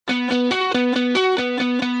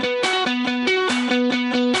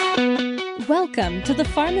Welcome to the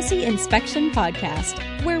Pharmacy Inspection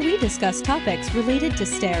Podcast, where we discuss topics related to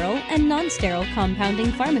sterile and non-sterile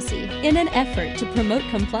compounding pharmacy in an effort to promote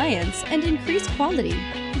compliance and increase quality.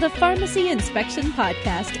 The Pharmacy Inspection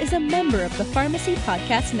Podcast is a member of the Pharmacy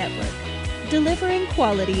Podcast Network, delivering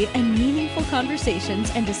quality and meaningful conversations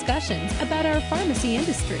and discussions about our pharmacy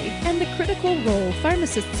industry and the critical role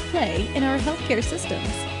pharmacists play in our healthcare systems.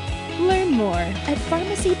 Learn more at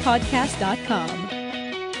pharmacypodcast.com.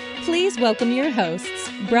 Please welcome your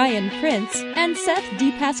hosts, Brian Prince and Seth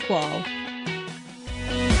DePasquale.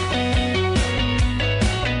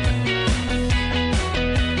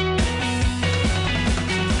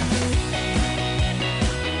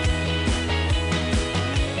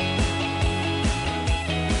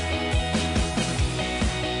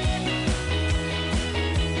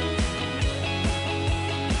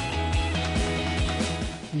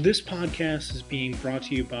 This podcast is being brought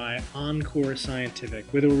to you by Encore Scientific.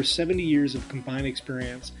 With over 70 years of combined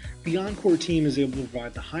experience, the Encore team is able to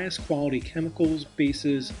provide the highest quality chemicals,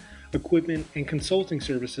 bases, equipment, and consulting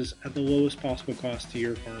services at the lowest possible cost to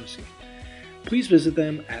your pharmacy. Please visit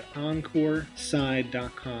them at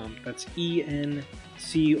encoresci.com. That's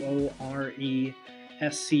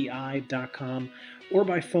ENCORESCI.com, or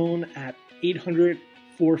by phone at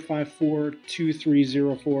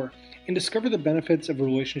 800-454-2304. and discover the benefits of a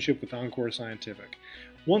relationship with Encore Scientific.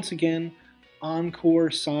 Once again,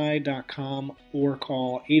 encoresci.com or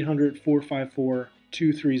call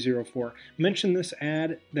 800-454-2304. Mention this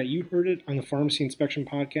ad that you heard it on the Pharmacy Inspection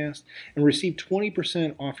Podcast and receive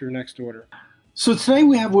 20% off your next order. So today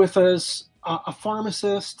we have with us a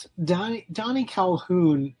pharmacist, Donnie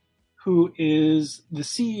Calhoun, who is the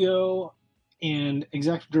CEO and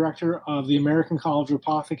Executive Director of the American College of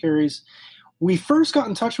Apothecaries. We first got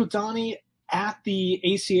in touch with Donnie at the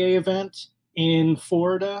ACA event in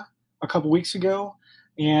Florida a couple weeks ago,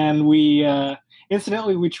 and we tried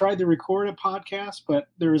to record a podcast, but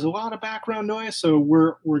there was a lot of background noise, so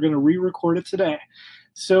we're going to re-record it today.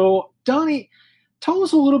 So, Donnie, tell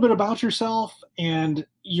us a little bit about yourself and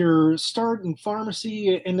your start in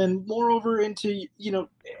pharmacy, and then moreover into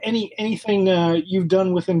anything you've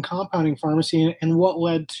done within compounding pharmacy, and what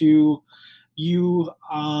led to you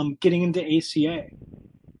getting into ACA.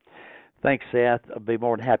 Thanks, Seth. I'd be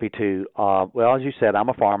more than happy to. Well, as you said, I'm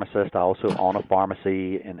a pharmacist. I also own a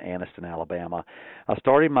pharmacy in Anniston, Alabama. I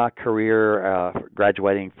started my career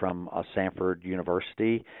graduating from Sanford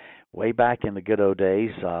University way back in the good old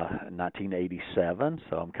days, 1987,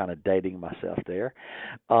 so I'm kind of dating myself there.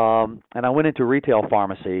 And I went into retail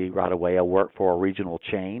pharmacy right away. I worked for a regional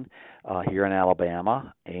chain here in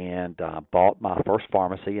Alabama, and bought my first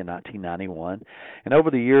pharmacy in 1991. And over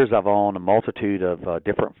the years, I've owned a multitude of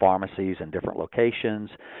different pharmacies in different locations.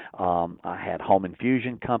 I had home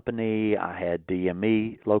infusion company. I had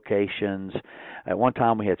DME locations. At one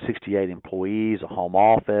time, we had 68 employees, a home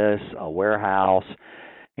office, a warehouse.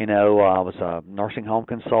 I was a nursing home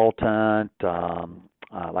consultant.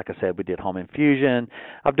 Like I said, we did home infusion.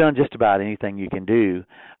 I've done just about anything you can do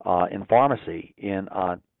in pharmacy. In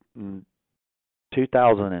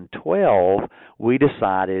 2012, we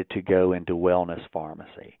decided to go into wellness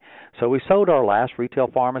pharmacy. So we sold our last retail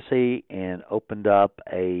pharmacy and opened up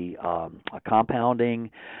a compounding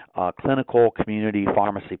clinical community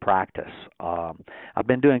pharmacy practice. I've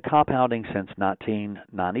been doing compounding since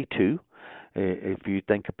 1992. If you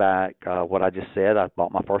think about what I just said, I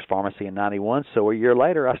bought my first pharmacy in 91, so a year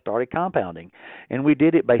later I started compounding. And we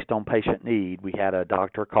did it based on patient need. We had a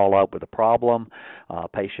doctor call up with a problem. A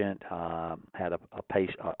physician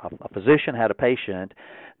had a patient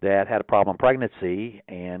that had a problem pregnancy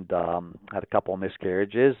and had a couple of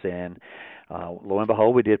miscarriages. And lo and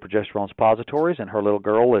behold, we did progesterone suppositories, and her little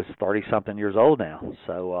girl is 30-something years old now.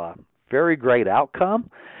 So very great outcome.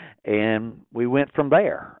 And we went from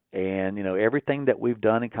there. And, everything that we've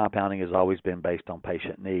done in compounding has always been based on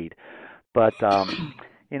patient need. But, during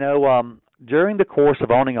the course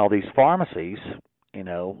of owning all these pharmacies,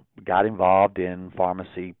 got involved in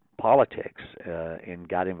pharmacy politics and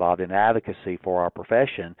got involved in advocacy for our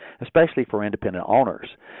profession, especially for independent owners.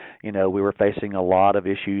 We were facing a lot of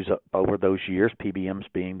issues over those years, PBMs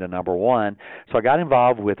being the number one. So I got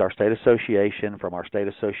involved with our state association. From our state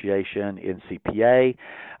association, NCPA,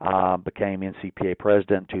 became NCPA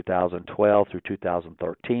president in 2012 through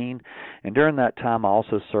 2013. And during that time, I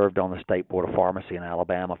also served on the State Board of Pharmacy in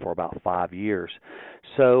Alabama for about 5 years.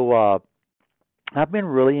 So I've been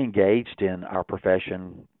really engaged in our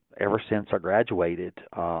profession ever since I graduated.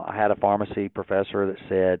 I had a pharmacy professor that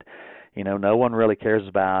said, no one really cares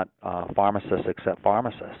about pharmacists except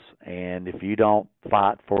pharmacists. And if you don't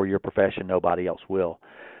fight for your profession, nobody else will.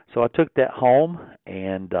 So I took that home,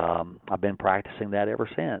 and I've been practicing that ever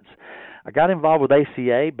since. I got involved with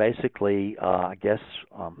ACA. Basically, the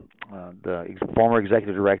former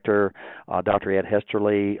executive director, Dr. Ed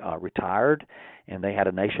Hesterly, retired, and they had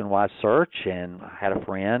a nationwide search, and I had a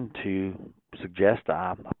friend to suggest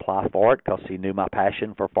I apply for it because he knew my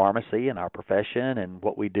passion for pharmacy and our profession and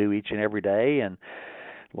what we do each and every day. And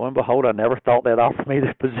lo and behold, I never thought they'd offer me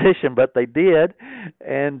the position, but they did.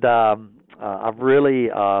 And I've really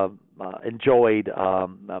enjoyed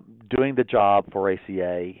doing the job for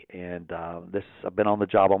ACA, and I've been on the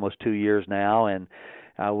job almost 2 years now, and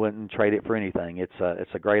I wouldn't trade it for anything. It's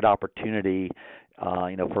a great opportunity,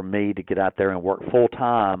 for me to get out there and work full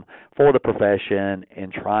time for the profession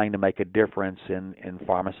and trying to make a difference in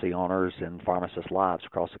pharmacy owners and pharmacists' lives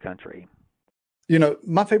across the country.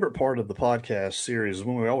 My favorite part of the podcast series is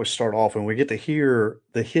when we always start off and we get to hear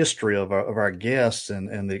the history of our guests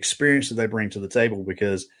and the experience that they bring to the table,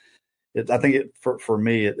 because I think for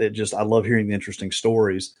me, I love hearing the interesting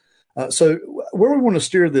stories. So where we want to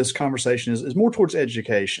steer this conversation is more towards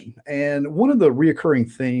education. And one of the reoccurring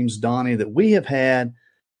themes, Donnie, that we have had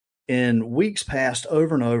in weeks past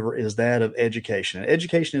over and over is that of education. And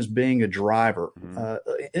education is being a driver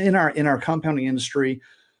in our compounding industry.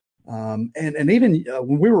 And even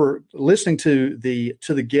when we were listening to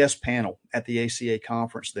the guest panel at the ACA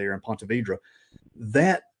conference there in Ponte Vedra,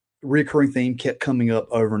 that recurring theme kept coming up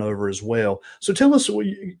over and over as well. So tell us,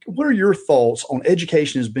 what are your thoughts on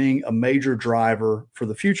education as being a major driver for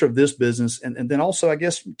the future of this business? And then also, I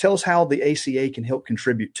guess, tell us how the ACA can help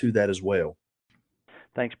contribute to that as well.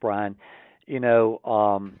 Thanks, Brian.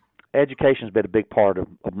 Education has been a big part of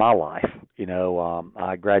my life.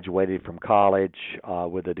 I graduated from college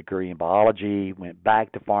with a degree in biology, went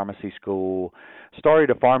back to pharmacy school,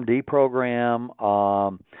 started a PharmD program,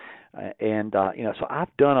 so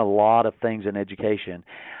I've done a lot of things in education.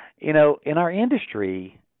 In our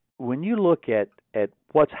industry, when you look at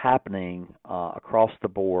what's happening across the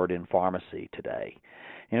board in pharmacy today,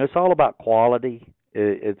 it's all about quality.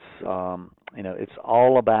 It's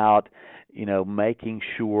all about making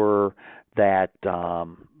sure that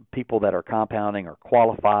people that are compounding are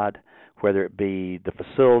qualified, whether it be the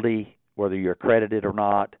facility, whether you're accredited or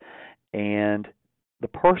not, and the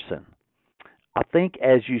person. I think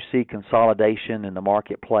as you see consolidation in the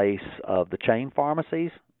marketplace of the chain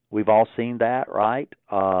pharmacies, we've all seen that, right?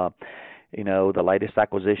 The latest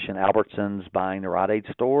acquisition, Albertsons buying the Rite Aid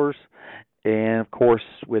stores, and of course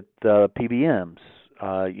with PBMs,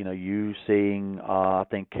 you seeing, I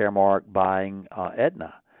think, Caremark buying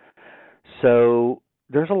Aetna. So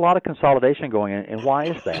there's a lot of consolidation going on, and why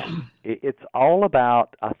is that? It's all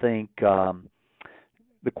about, I think,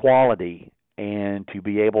 the quality, and to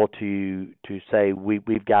be able to say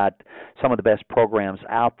we've got some of the best programs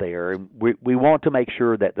out there. We want to make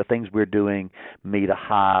sure that the things we're doing meet a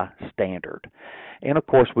high standard. And, of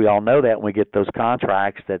course, we all know that when we get those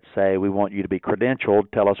contracts that say we want you to be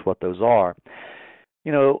credentialed, tell us what those are.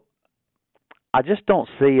 I just don't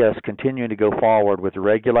see us continuing to go forward with the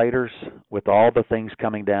regulators, with all the things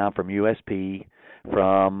coming down from USP,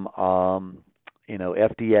 from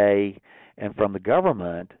FDA, and from the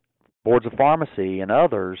government, boards of pharmacy and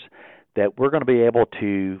others, that we're going to be able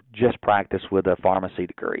to just practice with a pharmacy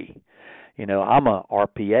degree. I'm a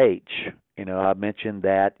RPH. I mentioned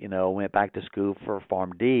that, went back to school for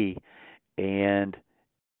PharmD, and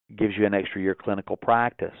gives you an extra year clinical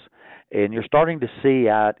practice. And you're starting to see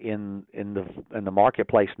out in the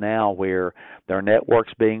marketplace now where there are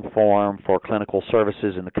networks being formed for clinical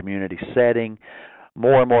services in the community setting.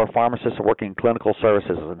 More and more pharmacists are working in clinical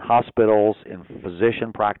services in hospitals, in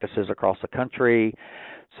physician practices across the country.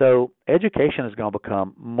 So education is going to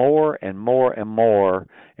become more and more and more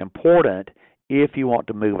important if you want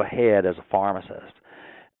to move ahead as a pharmacist.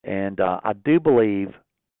 And I do believe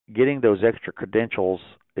getting those extra credentials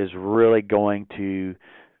is really going to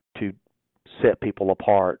set people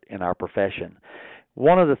apart in our profession.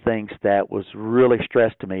 One of the things that was really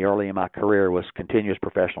stressed to me early in my career was continuous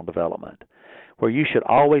professional development, where you should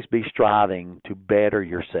always be striving to better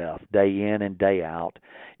yourself day in and day out,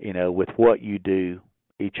 with what you do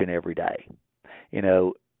each and every day.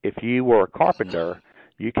 If you were a carpenter,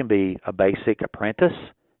 you can be a basic apprentice,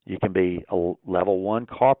 you can be a level 1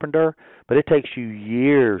 carpenter, but it takes you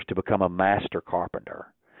years to become a master carpenter.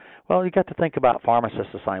 Well, you got to think about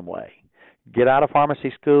pharmacists the same way. Get out of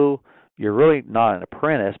pharmacy school, you're really not an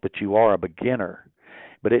apprentice, but you are a beginner.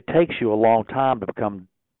 But it takes you a long time to become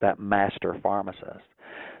that master pharmacist.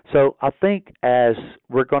 So I think as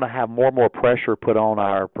we're going to have more and more pressure put on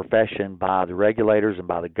our profession by the regulators and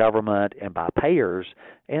by the government and by payers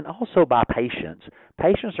and also by patients,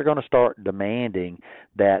 patients are going to start demanding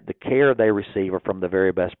that the care they receive are from the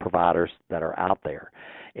very best providers that are out there.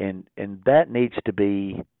 And that needs to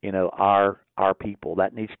be, our people.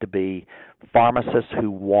 That needs to be pharmacists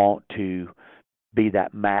who want to be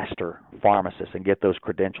that master pharmacist and get those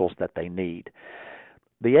credentials that they need.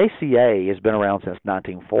 The ACA has been around since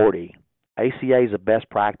 1940. ACA is a best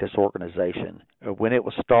practice organization. When it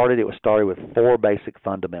was started with 4 basic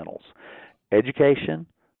fundamentals: education,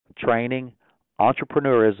 training,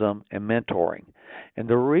 entrepreneurism, and mentoring. And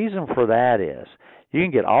the reason for that is you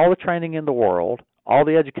can get all the training in the world, all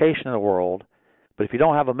the education in the world, but if you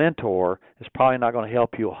don't have a mentor, it's probably not going to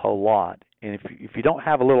help you a whole lot. And if you don't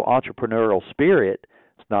have a little entrepreneurial spirit,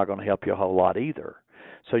 it's not going to help you a whole lot either.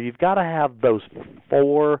 So you've got to have those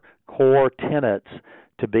 4 core tenets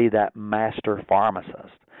to be that master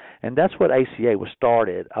pharmacist. And that's what ACA was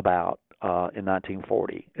started about in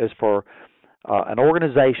 1940, is for an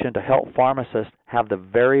organization to help pharmacists have the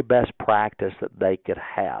very best practice that they could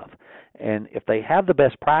have. And if they have the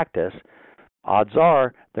best practice, odds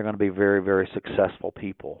are they're going to be very, very successful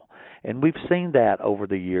people. And we've seen that over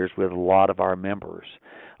the years with a lot of our members.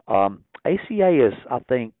 ACA is, I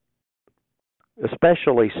think,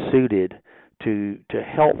 especially suited to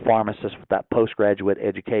help pharmacists with that postgraduate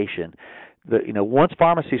education. Once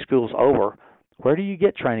pharmacy school's over, where do you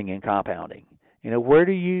get training in compounding? Where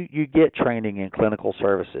do you get training in clinical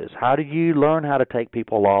services? How do you learn how to take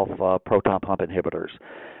people off proton pump inhibitors?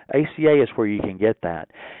 ACA is where you can get that.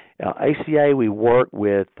 ACA, we work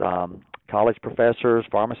with college professors,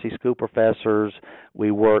 pharmacy school professors.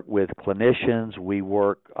 We work with clinicians. We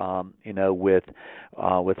work,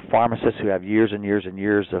 with pharmacists who have years and years and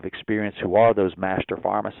years of experience, who are those master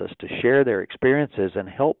pharmacists, to share their experiences and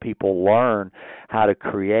help people learn how to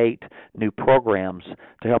create new programs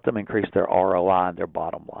to help them increase their ROI and their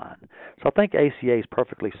bottom line. So I think ACA is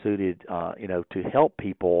perfectly suited, to help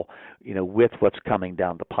people, with what's coming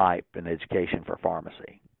down the pipe in education for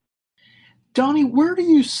pharmacy. Donnie, where do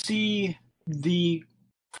you see the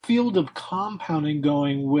field of compounding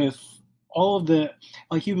going with all of the,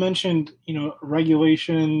 like you mentioned,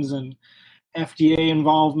 regulations and FDA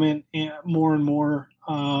involvement more and more,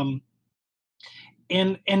 and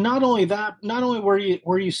not only that, not only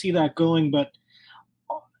where you see that going, but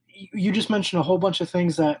you just mentioned a whole bunch of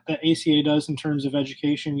things that ACA does in terms of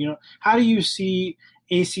education. How do you see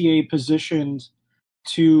ACA positioned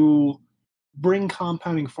to bring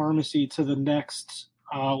compounding pharmacy to the next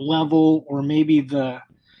level, or maybe the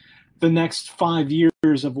next 5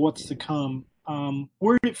 years of what's to come?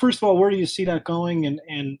 First of all, where do you see that going,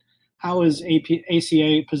 and how is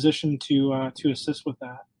ACA positioned to assist with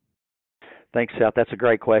that? Thanks, Seth. That's a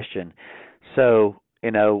great question. So,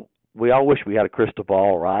 we all wish we had a crystal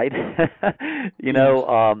ball, right?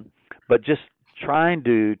 But just trying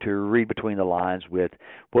to read between the lines with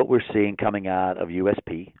what we're seeing coming out of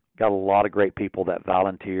USP. Got a lot of great people that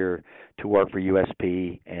volunteer to work for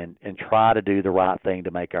USP and try to do the right thing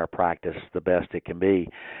to make our practice the best it can be.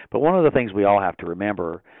 But one of the things we all have to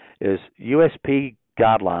remember is USP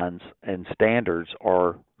guidelines and standards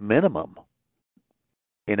are minimum.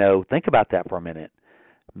 Think about that for a minute.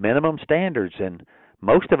 Minimum standards, and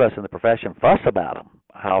most of us in the profession fuss about them,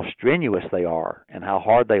 how strenuous they are and how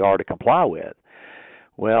hard they are to comply with.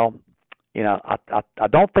 Well, I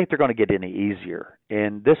don't think they're going to get any easier.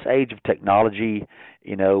 In this age of technology,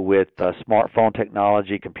 with smartphone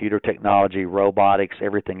technology, computer technology, robotics,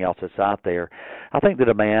 everything else that's out there, I think the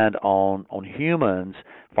demand on humans,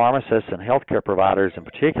 pharmacists and healthcare providers in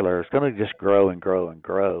particular, is going to just grow and grow and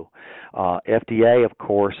grow. FDA, of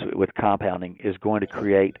course, with compounding, is going to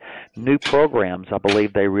create new programs. I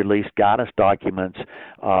believe they released guidance documents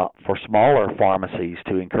for smaller pharmacies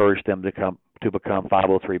to encourage them to become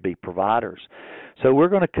 503B providers. So we're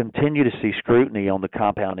going to continue to see scrutiny on the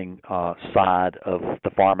compounding side of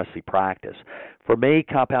the pharmacy practice. For me,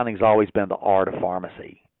 compounding has always been the art of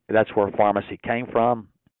pharmacy. That's where pharmacy came from.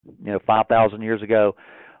 5,000 years ago,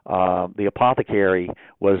 the apothecary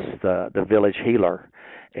was the village healer.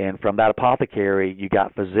 And from that apothecary, you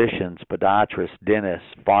got physicians, podiatrists, dentists,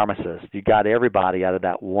 pharmacists. You got everybody out of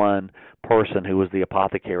that one person who was the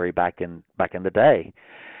apothecary back in the day.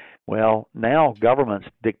 Well, now governments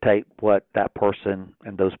dictate what that person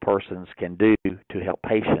and those persons can do to help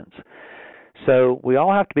patients. So we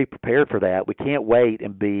all have to be prepared for that. We can't wait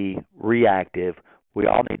and be reactive. We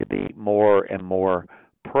all need to be more and more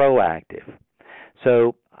proactive.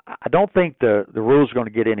 So I don't think the rules are going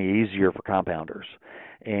to get any easier for compounders.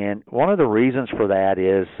 And one of the reasons for that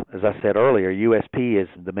is, as I said earlier, USP is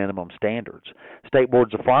the minimum standards. State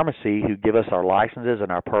boards of pharmacy who give us our licenses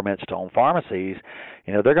and our permits to own pharmacies,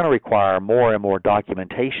 they're going to require more and more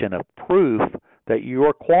documentation of proof that you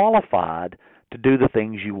are qualified to do the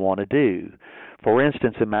things you want to do. For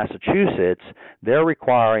instance, in Massachusetts, they're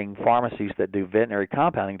requiring pharmacies that do veterinary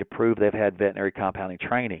compounding to prove they've had veterinary compounding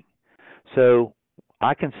training. So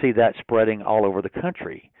I can see that spreading all over the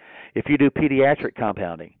country. If you do pediatric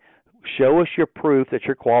compounding, show us your proof that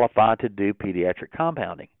you're qualified to do pediatric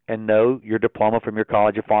compounding. And no, your diploma from your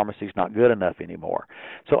College of Pharmacy is not good enough anymore.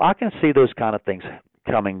 So I can see those kind of things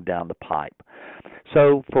coming down the pipe.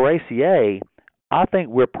 So for ACA, I think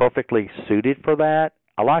we're perfectly suited for that.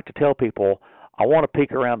 I like to tell people I want to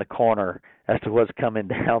peek around the corner as to what's coming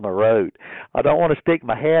down the road. I don't want to stick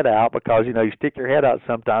my head out because, you stick your head out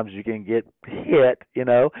sometimes you can get hit,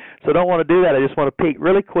 So I don't want to do that. I just want to peek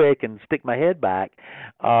really quick and stick my head back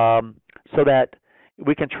so that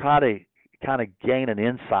we can try to kind of gain an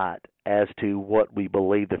insight as to what we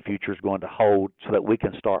believe the future is going to hold so that we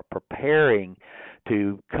can start preparing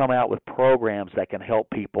to come out with programs that can help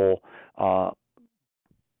people,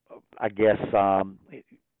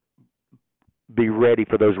 be ready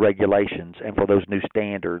for those regulations and for those new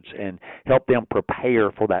standards and help them prepare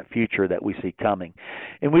for that future that we see coming.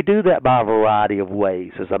 And we do that by a variety of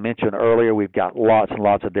ways. As I mentioned earlier, we've got lots and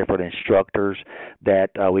lots of different instructors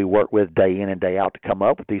that we work with day in and day out to come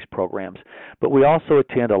up with these programs. But we also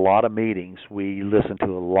attend a lot of meetings. We listen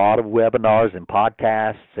to a lot of webinars and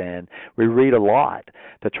podcasts, and we read a lot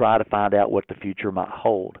to try to find out what the future might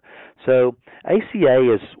hold. So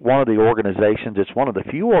ACA is one of the organizations, it's one of the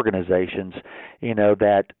few organizations,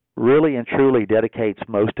 that really and truly dedicates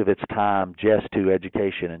most of its time just to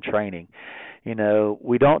education and training.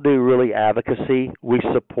 We don't do really advocacy. We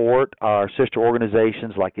support our sister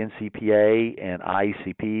organizations like NCPA and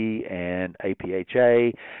IECP and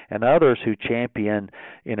APHA and others who champion,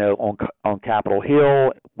 on Capitol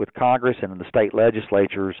Hill with Congress and in the state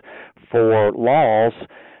legislatures for laws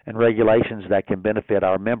and regulations that can benefit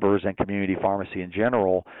our members and community pharmacy in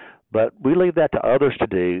general. But we leave that to others to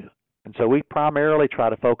do. And so we primarily try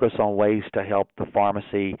to focus on ways to help the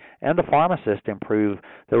pharmacy and the pharmacist improve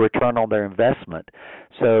the return on their investment.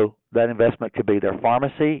 So that investment could be their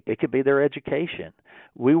pharmacy, it could be their education.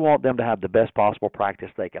 We want them to have the best possible practice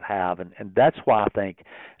they could have, and that's why I think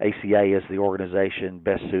ACA is the organization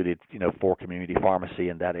best suited, for community pharmacy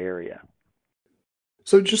in that area.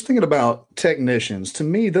 So just thinking about technicians, to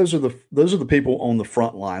me, those are the people on the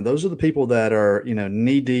front line. Those are the people that are,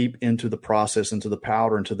 knee deep into the process, into the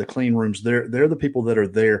powder, into the clean rooms. They're the people that are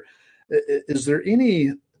there. Does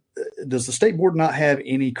the state board not have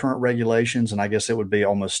any current regulations? And I guess it would be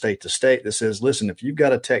almost state to state that says, listen, if you've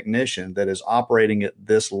got a technician that is operating at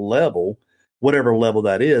this level, whatever level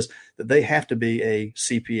that is, that they have to be a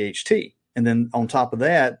CPHT. And then on top of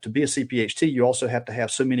that, to be a CPHT, you also have to have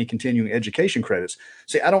so many continuing education credits.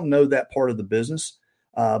 See, I don't know that part of the business,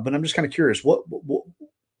 but I'm just kind of curious. What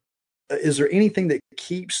is there anything that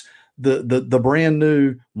keeps the brand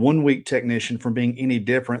new 1 week technician from being any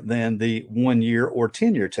different than the 1 year or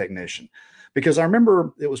 10-year technician? Because I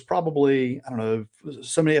remember it was probably, I don't know,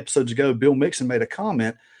 so many episodes ago, Bill Mixon made a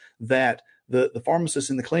comment that the pharmacist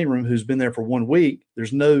in the clean room who's been there for 1 week,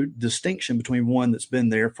 there's no distinction between one that's been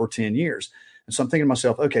there for 10 years. And so I'm thinking to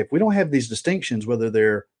myself, okay, if we don't have these distinctions, whether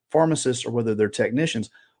they're pharmacists or whether they're technicians,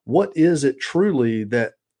 what is it truly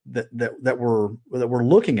that we're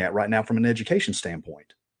looking at right now from an education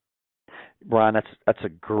standpoint? Brian, that's a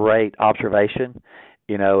great observation,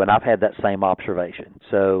 and I've had that same observation.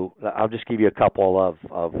 So I'll just give you a couple of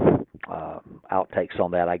outtakes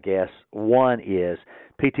on that, I guess. One is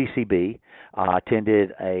PTCB. I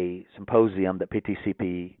attended a symposium that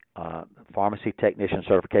PTCB, Pharmacy Technician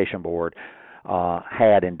Certification Board,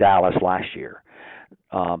 had in Dallas last year.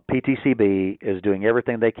 PTCB is doing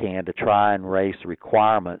everything they can to try and raise the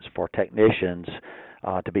requirements for technicians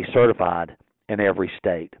to be certified in every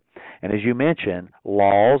state. And as you mentioned,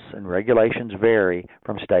 laws and regulations vary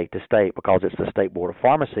from state to state because it's the State Board of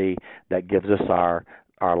Pharmacy that gives us our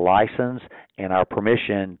license and our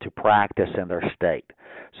permission to practice in their state.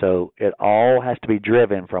 So it all has to be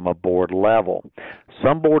driven from a board level.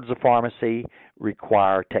 Some boards of pharmacy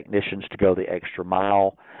require technicians to go the extra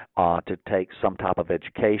mile, to take some type of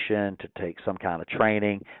education, to take some kind of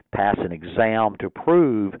training, pass an exam to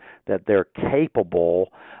prove that they're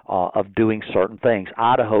capable of doing certain things.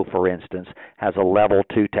 Idaho, for instance, has a level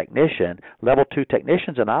 2 technician. Level 2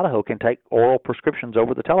 technicians in Idaho can take oral prescriptions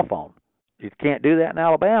over the telephone. You can't do that in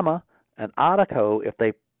Alabama. In Idaho, if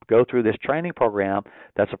they go through this training program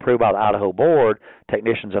that's approved by the Idaho board,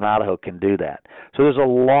 technicians in Idaho can do that. So there's a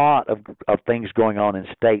lot of things going on in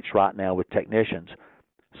states right now with technicians.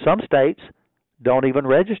 Some states don't even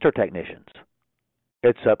register technicians.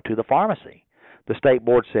 It's up to the pharmacy. The state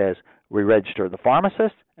board says we register the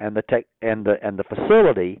pharmacist and the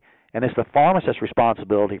facility, and it's the pharmacist's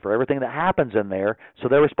responsibility for everything that happens in there, so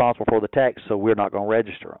they're responsible for the techs, so we're not going to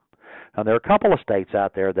register them. And there are a couple of states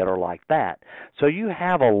out there that are like that. So you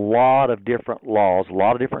have a lot of different laws, a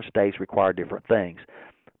lot of different states require different things.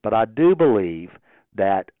 But I do believe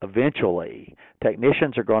that eventually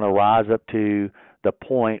technicians are going to rise up to the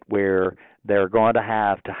point where they're going to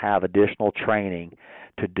have additional training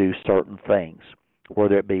to do certain things,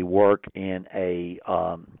 whether it be work in a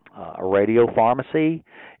radio pharmacy,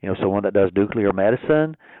 someone that does nuclear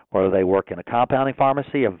medicine, whether they work in a compounding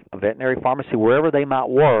pharmacy, a veterinary pharmacy, wherever they might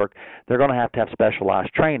work, they're going to have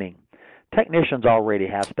specialized training. Technicians already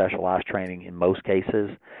have specialized training in most cases.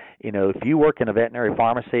 If you work in a veterinary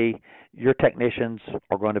pharmacy, your technicians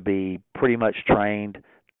are going to be pretty much trained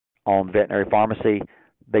on veterinary pharmacy.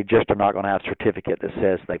 They just are not going to have a certificate that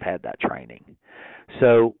says they've had that training.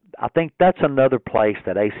 So I think that's another place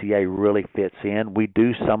that ACA really fits in. We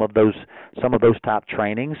do some of those type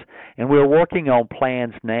trainings, and we're working on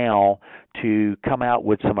plans now to come out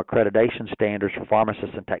with some accreditation standards for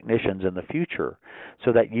pharmacists and technicians in the future,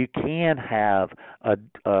 so that you can have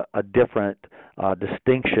a different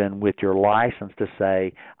distinction with your license to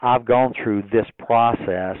say, I've gone through this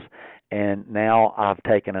process, and now I've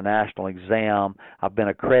taken a national exam. I've been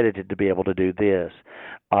accredited to be able to do this.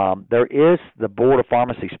 There is the Board of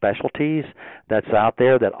Pharmacy Specialties that's out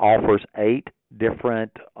there that offers 8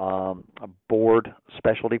 different board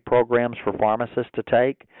specialty programs for pharmacists to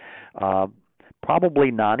take.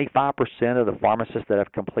 Probably 95% of the pharmacists that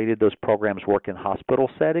have completed those programs work in hospital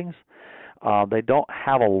settings. They don't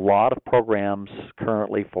have a lot of programs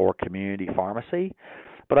currently for community pharmacy.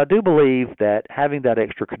 But I do believe that having that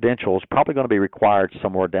extra credential is probably going to be required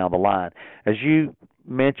somewhere down the line. As you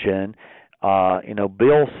mentioned,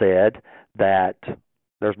 Bill said that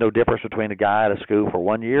there's no difference between a guy at a school for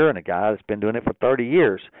 1 year and a guy that's been doing it for 30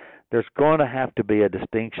 years. There's going to have to be a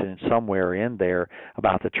distinction somewhere in there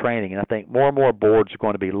about the training. And I think more and more boards are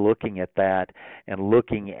going to be looking at that and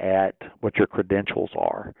looking at what your credentials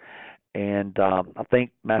are. And I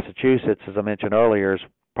think Massachusetts, as I mentioned earlier, is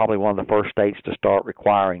probably one of the first states to start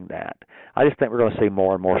requiring that. I just think we're going to see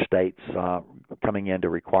more and more states coming in to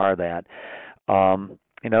require that.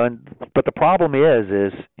 But the problem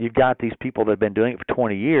is you've got these people that have been doing it for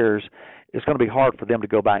 20 years. It's going to be hard for them to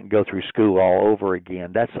go back and go through school all over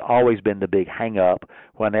again. That's always been the big hang-up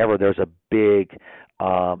whenever there's a big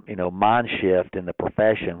mind shift in the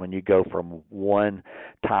profession, when you go from one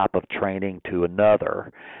type of training to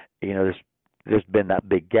another. There's been that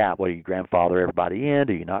big gap. Well, you grandfather everybody in?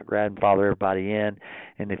 Do you not grandfather everybody in?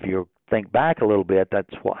 And if you think back a little bit,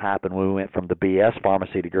 that's what happened when we went from the BS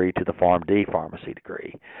pharmacy degree to the PharmD pharmacy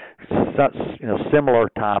degree. Similar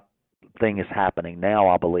type thing is happening now,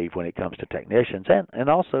 I believe, when it comes to technicians and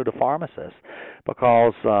also to pharmacists,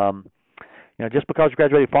 because just because you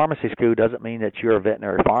graduated pharmacy school doesn't mean that you're a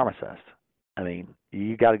veterinary pharmacist. I mean,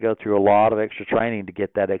 you got to go through a lot of extra training to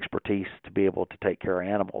get that expertise to be able to take care of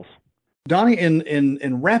animals. Donnie,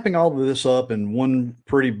 in wrapping all of this up in one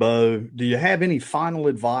pretty bow, do you have any final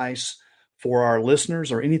advice for our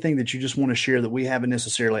listeners, or anything that you just want to share that we haven't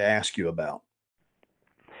necessarily asked you about?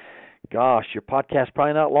 Gosh, your podcast's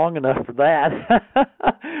probably not long enough for that.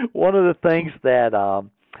 One of the things that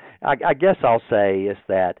I guess I'll say is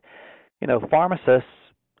that, pharmacists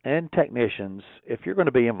and technicians, if you're going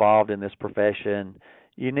to be involved in this profession,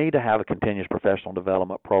 you need to have a continuous professional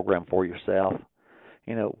development program for yourself.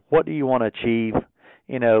 What do you want to achieve?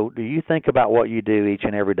 Do you think about what you do each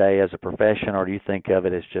and every day as a profession, or do you think of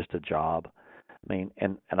it as just a job? I mean,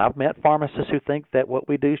 and I've met pharmacists who think that what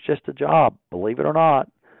we do is just a job. Believe it or not,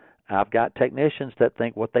 I've got technicians that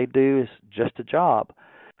think what they do is just a job.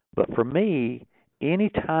 But for me,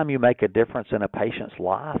 anytime you make a difference in a patient's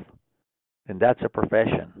life, then that's a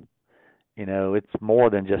profession. It's more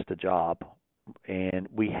than just a job. And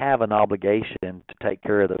we have an obligation to take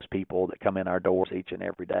care of those people that come in our doors each and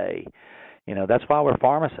every day. That's why we're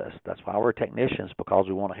pharmacists. That's why we're technicians, because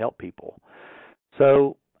we want to help people.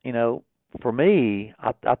 So, for me,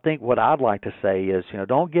 I think what I'd like to say is,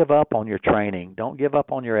 don't give up on your training. Don't give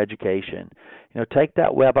up on your education. Take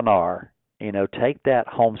that webinar. Take that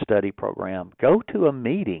home study program. Go to a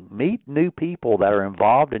meeting. Meet new people that are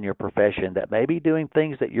involved in your profession that may be doing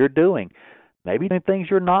things that you're doing, maybe doing things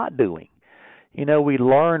you're not doing. We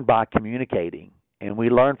learn by communicating, and we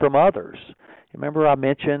learn from others. Remember I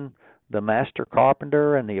mentioned the master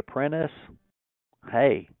carpenter and the apprentice,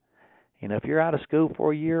 hey, if you're out of school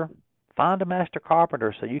for a year, find a master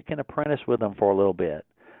carpenter so you can apprentice with them for a little bit.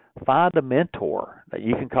 Find a mentor that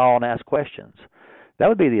you can call and ask questions. That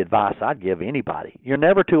would be the advice I'd give anybody. You're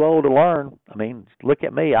never too old to learn. I mean, look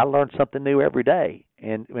at me. I learn something new every day.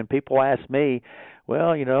 And when people ask me,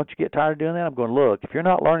 well, don't you get tired of doing that? I'm going, look, if you're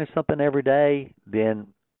not learning something every day, then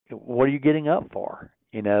what are you getting up for?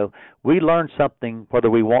 We learn something whether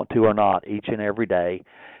we want to or not each and every day.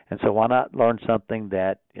 And so why not learn something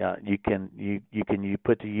that you can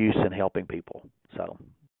put to use in helping people? So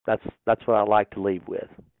that's what I like to leave with.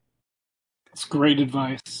 It's great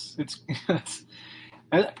advice. It's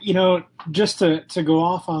just to go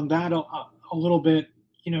off on that a little bit.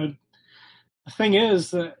 The thing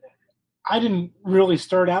is that I didn't really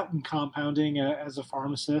start out in compounding as a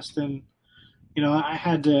pharmacist, and I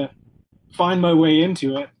had to find my way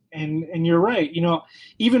into it. And you're right.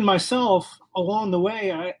 Even myself along the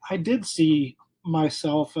way, I did see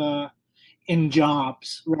myself in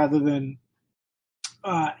jobs rather than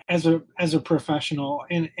as a professional,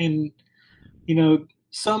 and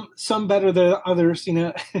some better than others,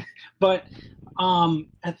 but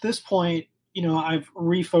at this point, I've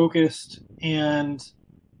refocused, and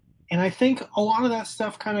I think a lot of that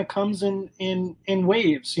stuff kind of comes in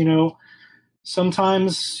waves.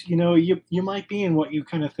 Sometimes you might be in what you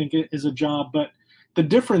kind of think is a job, but the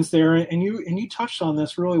difference there, and you touched on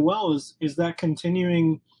this really well, is that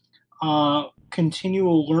continual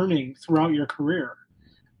learning throughout your career.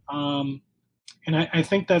 And I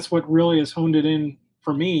think that's what really has honed it in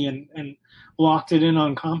for me and locked it in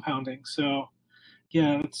on compounding. So,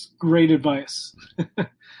 yeah, it's great advice.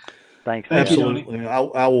 Thanks. Absolutely.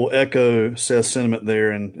 I will echo Seth's sentiment there.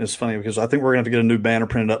 And it's funny because I think we're going to have to get a new banner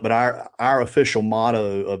printed up. But our official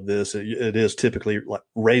motto of this, it is typically like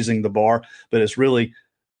raising the bar, but it's really,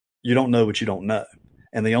 you don't know what you don't know.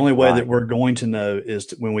 And the only way that we're going to know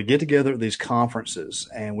is when we get together at these conferences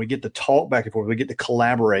and we get to talk back and forth, we get to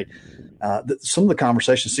collaborate. Some of the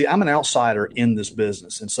conversations, see, I'm an outsider in this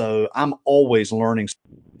business. And so I'm always learning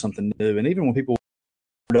something new. And even when people,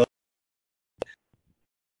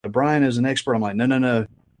 Brian is an expert, I'm like, no,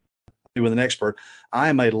 with an expert. I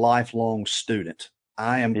am a lifelong student.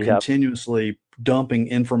 I am continuously dumping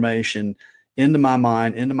information into my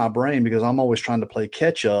mind, into my brain, because I'm always trying to play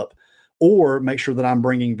catch up or make sure that I'm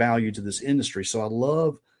bringing value to this industry. So I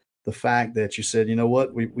love the fact that you said, you know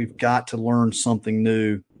what, we've got to learn something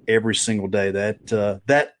new every single day.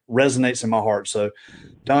 That resonates in my heart. So,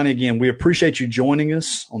 Donnie, again, we appreciate you joining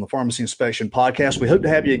us on the Pharmacy Inspection Podcast. We hope to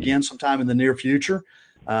have you again sometime in the near future.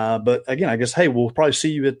 But again, I guess, hey, we'll probably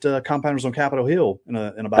see you at Compounders on Capitol Hill in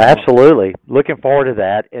about Absolutely. Looking forward to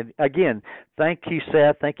that. And again, thank you,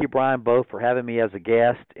 Seth. Thank you, Brian, both for having me as a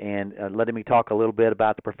guest and letting me talk a little bit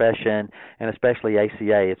about the profession and especially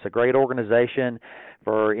ACA. It's a great organization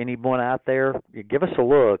for anyone out there. Give us a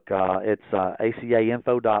look. It's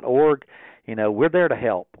acainfo.org. We're there to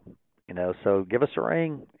help. So give us a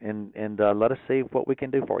ring and let us see what we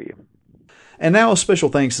can do for you. And now a special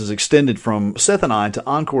thanks is extended from Seth and I to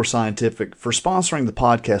Encore Scientific for sponsoring the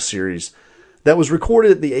podcast series that was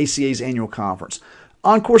recorded at the ACA's annual conference.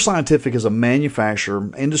 Encore Scientific is a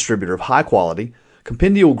manufacturer and distributor of high-quality,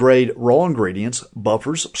 compendial-grade raw ingredients,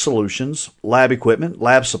 buffers, solutions, lab equipment,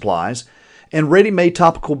 lab supplies, and ready-made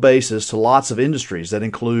topical bases to lots of industries that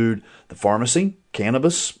include the pharmacy,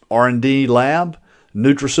 cannabis, R&D lab,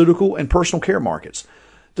 nutraceutical, and personal care markets.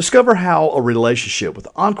 Discover how a relationship with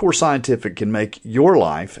Encore Scientific can make your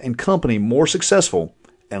life and company more successful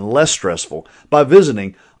and less stressful by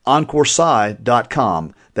visiting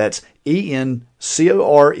EncoreSci.com. That's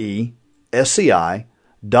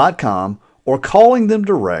EncoreSci.com, or calling them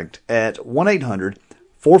direct at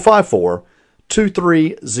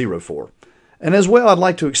 1-800-454-2304. And as well, I'd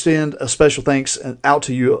like to extend a special thanks out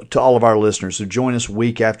to you, to all of our listeners who join us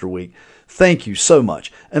week after week. Thank you so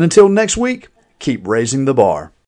much. And until next week, keep raising the bar.